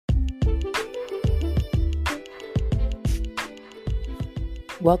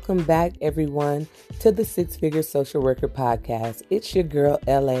Welcome back, everyone, to the Six Figure Social Worker Podcast. It's your girl,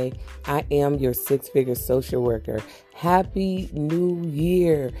 LA. I am your Six Figure Social Worker. Happy New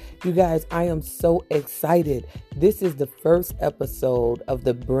Year. You guys, I am so excited. This is the first episode of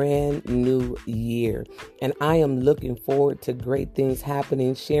the brand new year, and I am looking forward to great things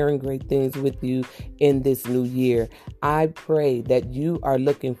happening, sharing great things with you in this new year. I pray that you are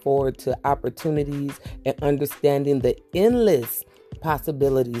looking forward to opportunities and understanding the endless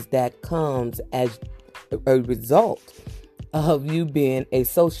possibilities that comes as a result of you being a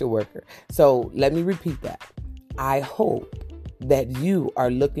social worker. So let me repeat that. I hope that you are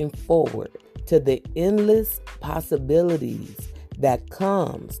looking forward to the endless possibilities that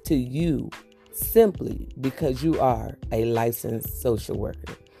comes to you simply because you are a licensed social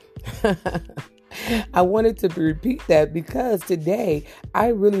worker. I wanted to repeat that because today I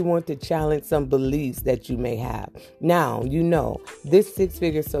really want to challenge some beliefs that you may have. Now, you know, this Six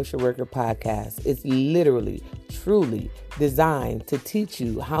Figure Social Worker podcast is literally, truly designed to teach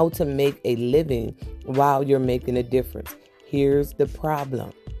you how to make a living while you're making a difference. Here's the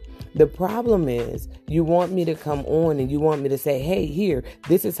problem. The problem is you want me to come on and you want me to say, hey, here,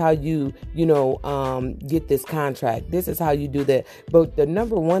 this is how you get this contract. This is how you do that. But the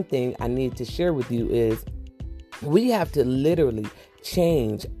number one thing I need to share with you is we have to literally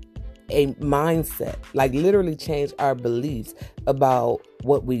change a mindset, like literally change our beliefs about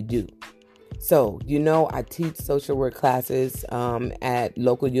what we do. So, I teach social work classes at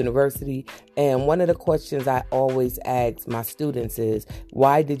local university. And one of the questions I always ask my students is,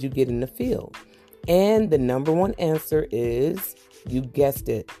 why did you get in the field? And the number one answer is, you guessed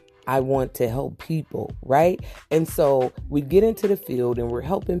it, I want to help people, right? And so we get into the field and we're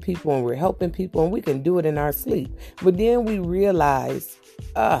helping people and we can do it in our sleep. But then we realize,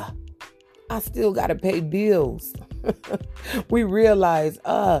 I still got to pay bills. We realize,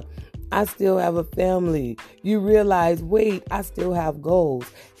 I still have a family. You realize, wait, I still have goals.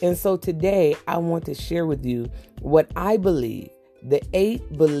 And so today I want to share with you what I believe, the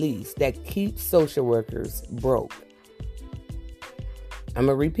 8 beliefs that keep social workers broke. I'm going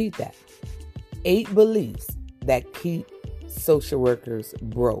to repeat that. 8 beliefs that keep social workers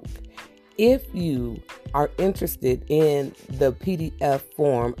broke. If you are interested in the PDF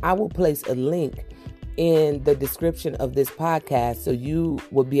form, I will place a link in the description of this podcast so you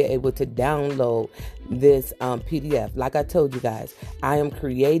will be able to download this PDF. Like I told you guys, I am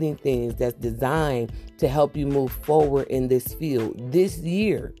creating things that's designed to help you move forward in this field this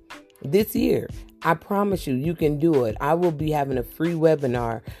year. I promise you can do it. I will be having a free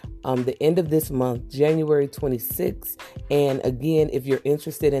webinar the end of this month, January 26th. And again, if you're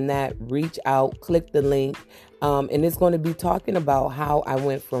interested in that, reach out, click the link. And it's going to be talking about how I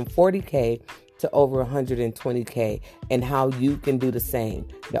went from 40K to over 120K and how you can do the same.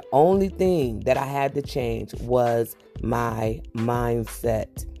 The only thing that I had to change was my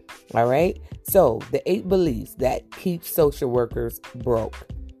mindset. All right. So the 8 beliefs that keep social workers broke.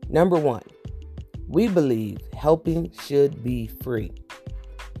 Number 1, we believe helping should be free.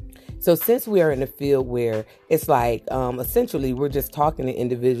 So since we are in a field where it's like, essentially we're just talking to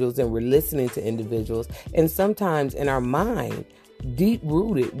individuals and we're listening to individuals, and sometimes in our mind, deep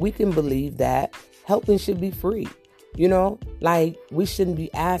rooted, we can believe that helping should be free. Like we shouldn't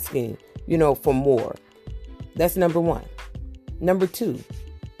be asking, for more. That's number 1. Number 2,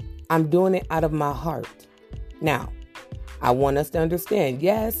 I'm doing it out of my heart. Now, I want us to understand,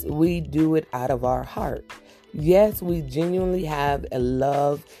 yes, we do it out of our heart. Yes, we genuinely have a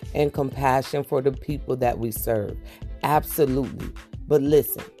love and compassion for the people that we serve. Absolutely. But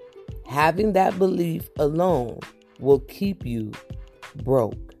listen, having that belief alone will keep you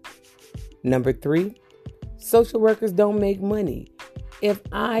broke. Number 3, social workers don't make money. If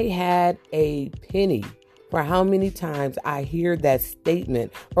I had a penny for how many times I hear that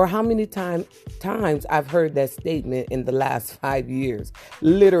statement, or how many times I've heard that statement in the last 5 years,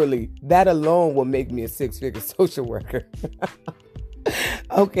 literally, that alone will make me a 6-figure social worker.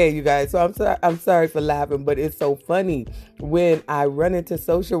 Okay, you guys, so I'm sorry for laughing, but it's so funny when I run into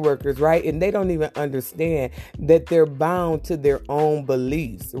social workers, right? And they don't even understand that they're bound to their own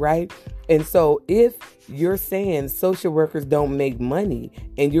beliefs, right? And so if you're saying social workers don't make money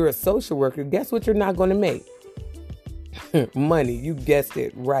and you're a social worker, guess what you're not going to make? Money, you guessed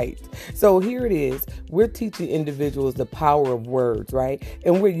it right. So here it is. We're teaching individuals the power of words, right?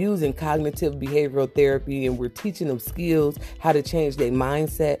 And we're using cognitive behavioral therapy, and we're teaching them skills, how to change their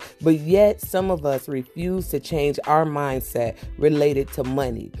mindset. But yet some of us refuse to change our mindset related to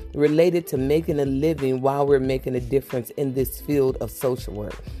money, related to making a living while we're making a difference in this field of social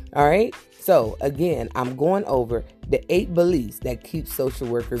work. All right. So again, I'm going over the 8 beliefs that keep social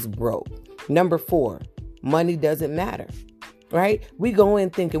workers broke. Number 4, money doesn't matter, right? We go in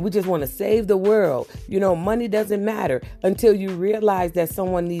thinking we just want to save the world. Money doesn't matter until you realize that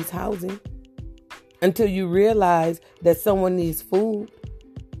someone needs housing, until you realize that someone needs food,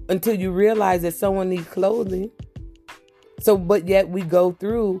 until you realize that someone needs clothing. So, but yet we go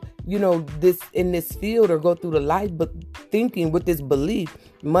through, this in this field, or go through the life, but thinking with this belief,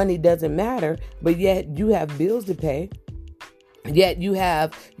 money doesn't matter, but yet you have bills to pay. Yet you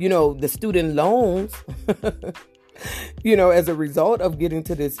have, the student loans, as a result of getting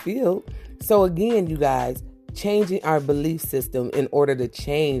to this field. So again, you guys, changing our belief system in order to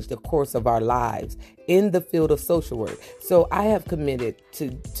change the course of our lives in the field of social work. So I have committed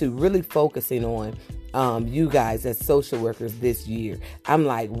to really focusing on you guys as social workers this year. I'm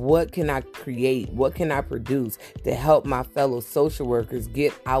like, what can I create? What can I produce to help my fellow social workers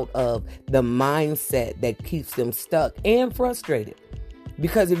get out of the mindset that keeps them stuck and frustrated?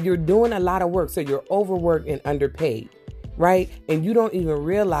 Because if you're doing a lot of work, so you're overworked and underpaid, right? And you don't even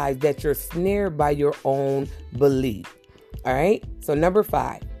realize that you're snared by your own belief. All right. So number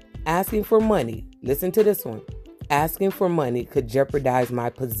 5, asking for money. Listen to this one. Asking for money could jeopardize my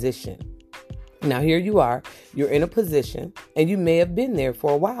position. Now, here you are, you're in a position and you may have been there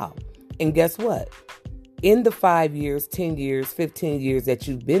for a while. And guess what? In the 5 years, 10 years, 15 years that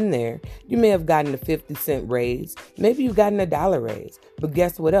you've been there, you may have gotten a 50-cent raise. Maybe you've gotten a $1 raise. But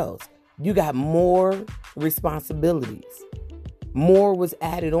guess what else? You got more responsibilities. More was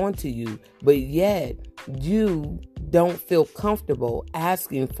added onto you, but yet you don't feel comfortable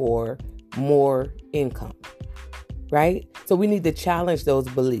asking for more income. Right? So we need to challenge those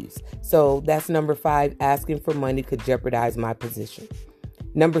beliefs. So that's number 5, asking for money could jeopardize my position.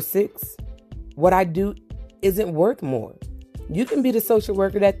 Number 6, what I do isn't worth more. You can be the social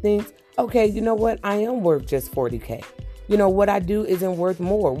worker that thinks, okay, you know what? I am worth just $40K. What I do isn't worth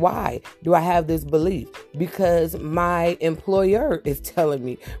more. Why do I have this belief? Because my employer is telling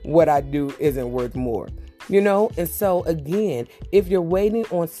me what I do isn't worth more. And so again, if you're waiting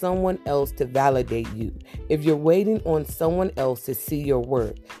on someone else to validate you, if you're waiting on someone else to see your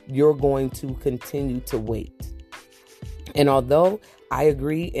worth, you're going to continue to wait. And although I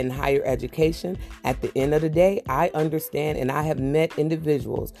agree in higher education, at the end of the day, I understand, and I have met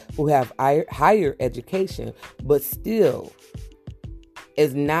individuals who have higher education, but still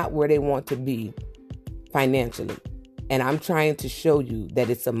is not where they want to be financially. And I'm trying to show you that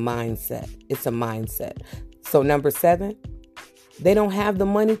it's a mindset. It's a mindset. So number 7, they don't have the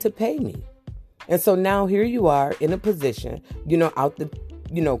money to pay me. And so now here you are in a position, out the,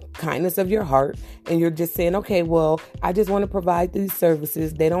 kindness of your heart. And you're just saying, okay, well, I just want to provide these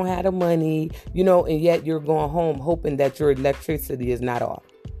services. They don't have the money, and yet you're going home hoping that your electricity is not off.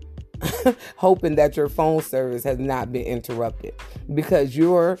 Hoping that your phone service has not been interrupted because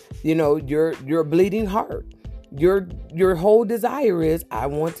you're a bleeding heart. Your whole desire is, I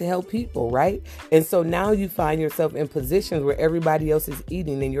want to help people, right? And so now you find yourself in positions where everybody else is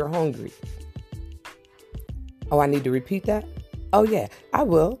eating and you're hungry. Oh, I need to repeat that? Oh, yeah, I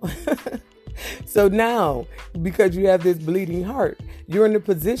will. So now, because you have this bleeding heart, you're in a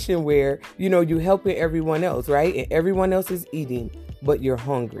position where, you're helping everyone else, right? And everyone else is eating, but you're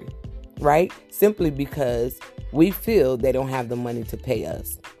hungry, right? Simply because we feel they don't have the money to pay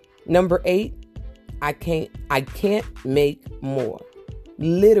us. Number 8, I can't make more.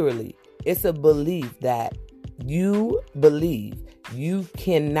 Literally, it's a belief that you believe you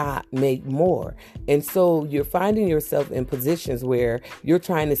cannot make more. And so you're finding yourself in positions where you're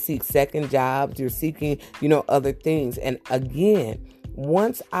trying to seek second jobs, you're seeking, other things. And again,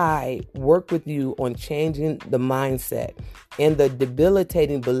 once I work with you on changing the mindset and the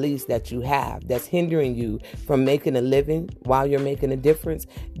debilitating beliefs that you have that's hindering you from making a living while you're making a difference,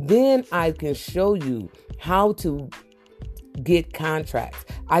 then I can show you how to get contracts.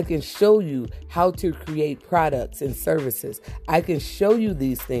 I can show you how to create products and services. I can show you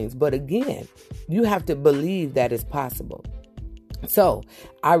these things. But again, you have to believe that it's possible. So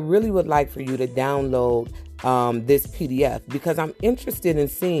I really would like for you to download this PDF because I'm interested in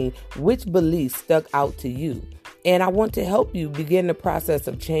seeing which beliefs stuck out to you. And I want to help you begin the process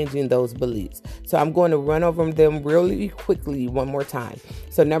of changing those beliefs. So I'm going to run over them really quickly one more time.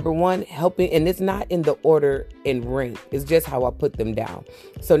 So number one, helping, and it's not in the order and rank. It's just how I put them down.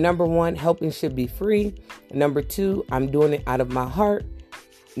 So number one, helping should be free. Number two, I'm doing it out of my heart.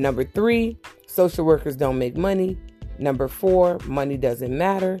 Number three, social workers don't make money. Number four, money doesn't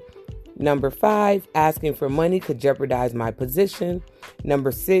matter. Number five, asking for money could jeopardize my position.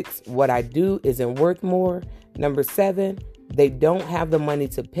 Number six, what I do isn't worth more. Number seven, they don't have the money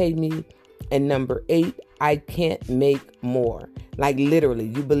to pay me. And number eight, I can't make more. Like literally,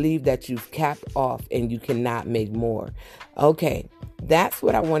 you believe that you've capped off and you cannot make more. Okay, that's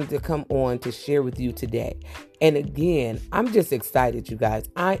what I wanted to come on to share with you today. And again, I'm just excited, you guys.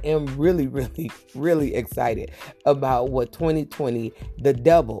 I am really, really, really excited about what 2020, the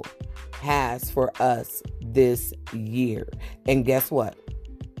double, has for us this year. And guess what?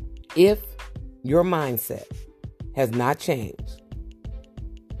 If your mindset has not changed,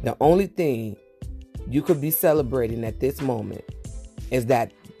 the only thing you could be celebrating at this moment is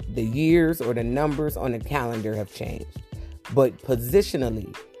that the years or the numbers on the calendar have changed. But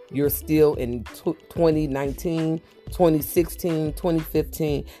positionally, you're still in 2019, 2016,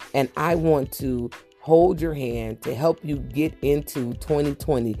 2015, and I want to hold your hand to help you get into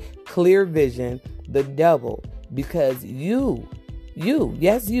 2020. Clear vision, the double, because you,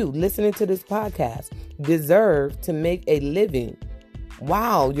 listening to this podcast, deserve to make a living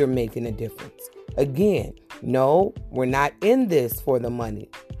while you're making a difference. Again, no, we're not in this for the money,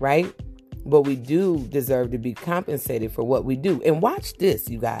 right? But we do deserve to be compensated for what we do. And watch this,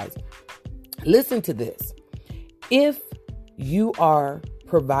 you guys. Listen to this. If you are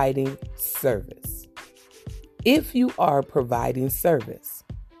providing service,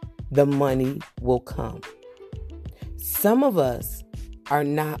 the money will come. Some of us are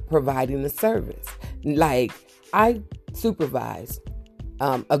not providing the service. Like, I supervise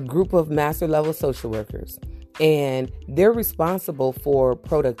a group of master level social workers, and they're responsible for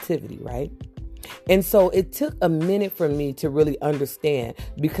productivity, right? And so it took a minute for me to really understand,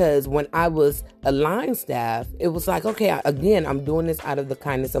 because when I was a line staff, it was like, okay, again, I'm doing this out of the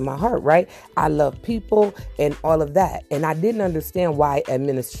kindness of my heart, right? I love people and all of that. And I didn't understand why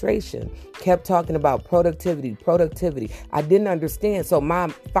administration kept talking about productivity. I didn't understand. So my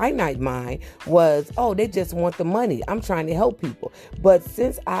finite mind was, oh, they just want the money. I'm trying to help people. But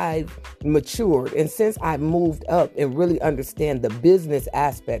since I've matured and since I've moved up and really understand the business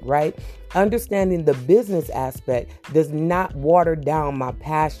aspect, right? Understanding the business aspect does not water down my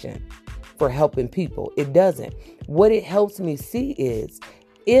passion for helping people. It doesn't. What it helps me see is,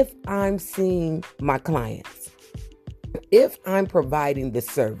 if I'm seeing my clients, if I'm providing the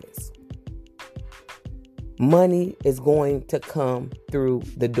service, money is going to come through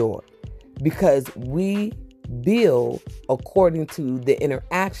the door, because we bill according to the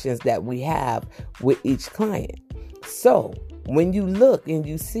interactions that we have with each client. So when you look and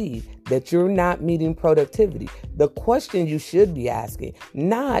you see that you're not meeting productivity, the question you should be asking,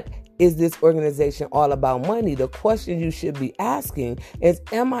 not, is this organization all about money? The question you should be asking is,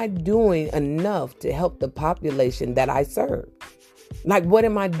 am I doing enough to help the population that I serve? Like, what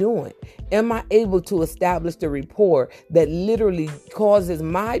am I doing? Am I able to establish the rapport that literally causes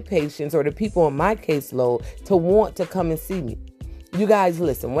my patients or the people on my caseload to want to come and see me? You guys,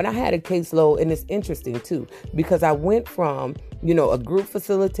 listen, when I had a caseload, and it's interesting too, because I went from, a group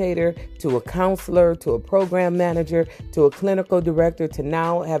facilitator to a counselor to a program manager to a clinical director to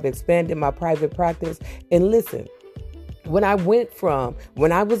now have expanded my private practice. And listen, when I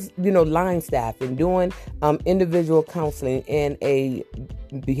was, line staff and doing individual counseling in a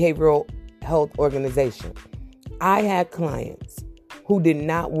behavioral health organization, I had clients who did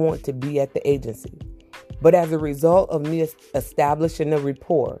not want to be at the agency. But as a result of me establishing a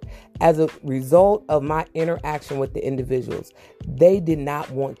rapport, as a result of my interaction with the individuals, they did not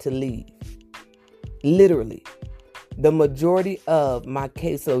want to leave. Literally, the majority of my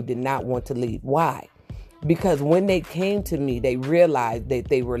caseload did not want to leave. Why? Because when they came to me, they realized that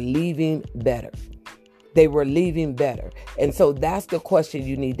they were leaving better. And so that's the question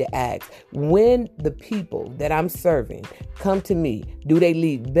you need to ask. When the people that I'm serving come to me, do they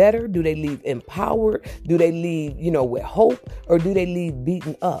leave better? Do they leave empowered? Do they leave, with hope? Or do they leave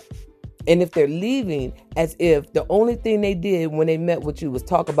beaten up? And if they're leaving as if the only thing they did when they met with you was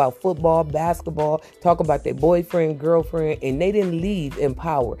talk about football, basketball, talk about their boyfriend, girlfriend, and they didn't leave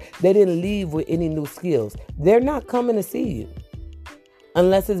empowered, they didn't leave with any new skills, they're not coming to see you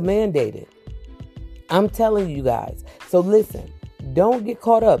unless it's mandated. I'm telling you guys. So listen, don't get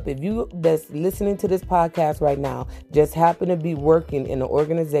caught up. If you that's listening to this podcast right now just happen to be working in an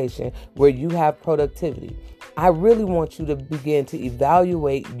organization where you have productivity, I really want you to begin to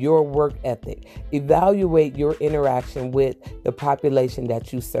evaluate your work ethic, evaluate your interaction with the population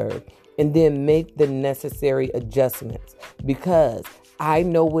that you serve, and then make the necessary adjustments, because I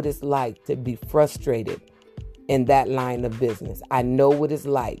know what it's like to be frustrated in that line of business. I know what it's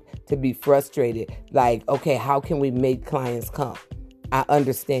like to be frustrated. Like, okay, how can we make clients come? I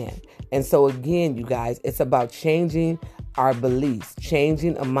understand. And so again, you guys, it's about changing our beliefs,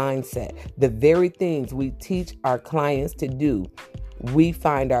 changing a mindset. The very things we teach our clients to do, we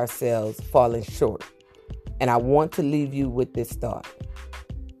find ourselves falling short. And I want to leave you with this thought.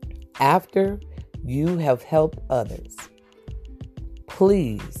 After you have helped others,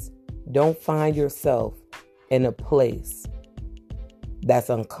 please don't find yourself in a place that's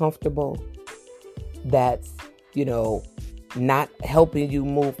uncomfortable, that's, not helping you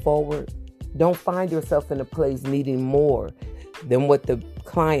move forward. Don't find yourself in a place needing more than what the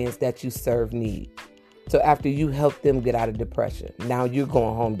clients that you serve need. So after you help them get out of depression, now you're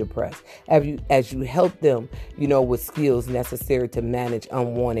going home depressed. As you help them, with skills necessary to manage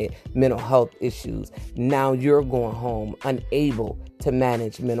unwanted mental health issues, now you're going home unable to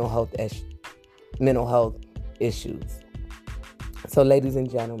manage mental health issues. So ladies and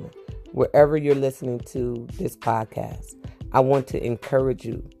gentlemen, wherever you're listening to this podcast, I want to encourage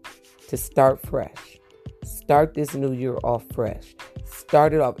you to start fresh. Start this new year off fresh.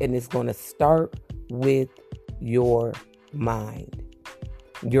 Start it off, and it's going to start with your mind.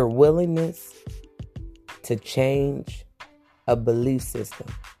 Your willingness to change a belief system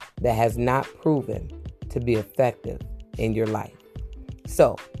that has not proven to be effective in your life.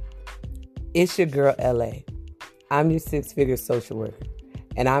 So, it's your girl, LA. I'm your 6-figure social worker,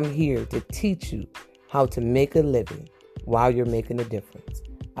 and I'm here to teach you how to make a living while you're making a difference.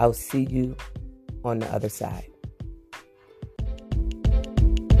 I'll see you on the other side.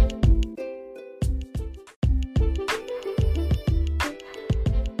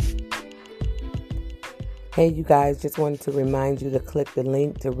 Hey, you guys, just wanted to remind you to click the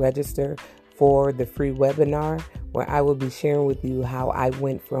link to register for the free webinar where I will be sharing with you how I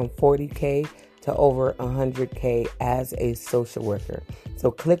went from 40K to over 100K as a social worker. So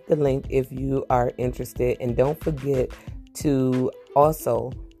click the link if you are interested, and don't forget to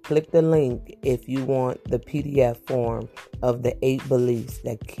also click the link if you want the PDF form of the 8 beliefs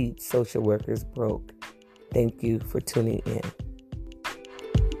that keep social workers broke. Thank you for tuning in.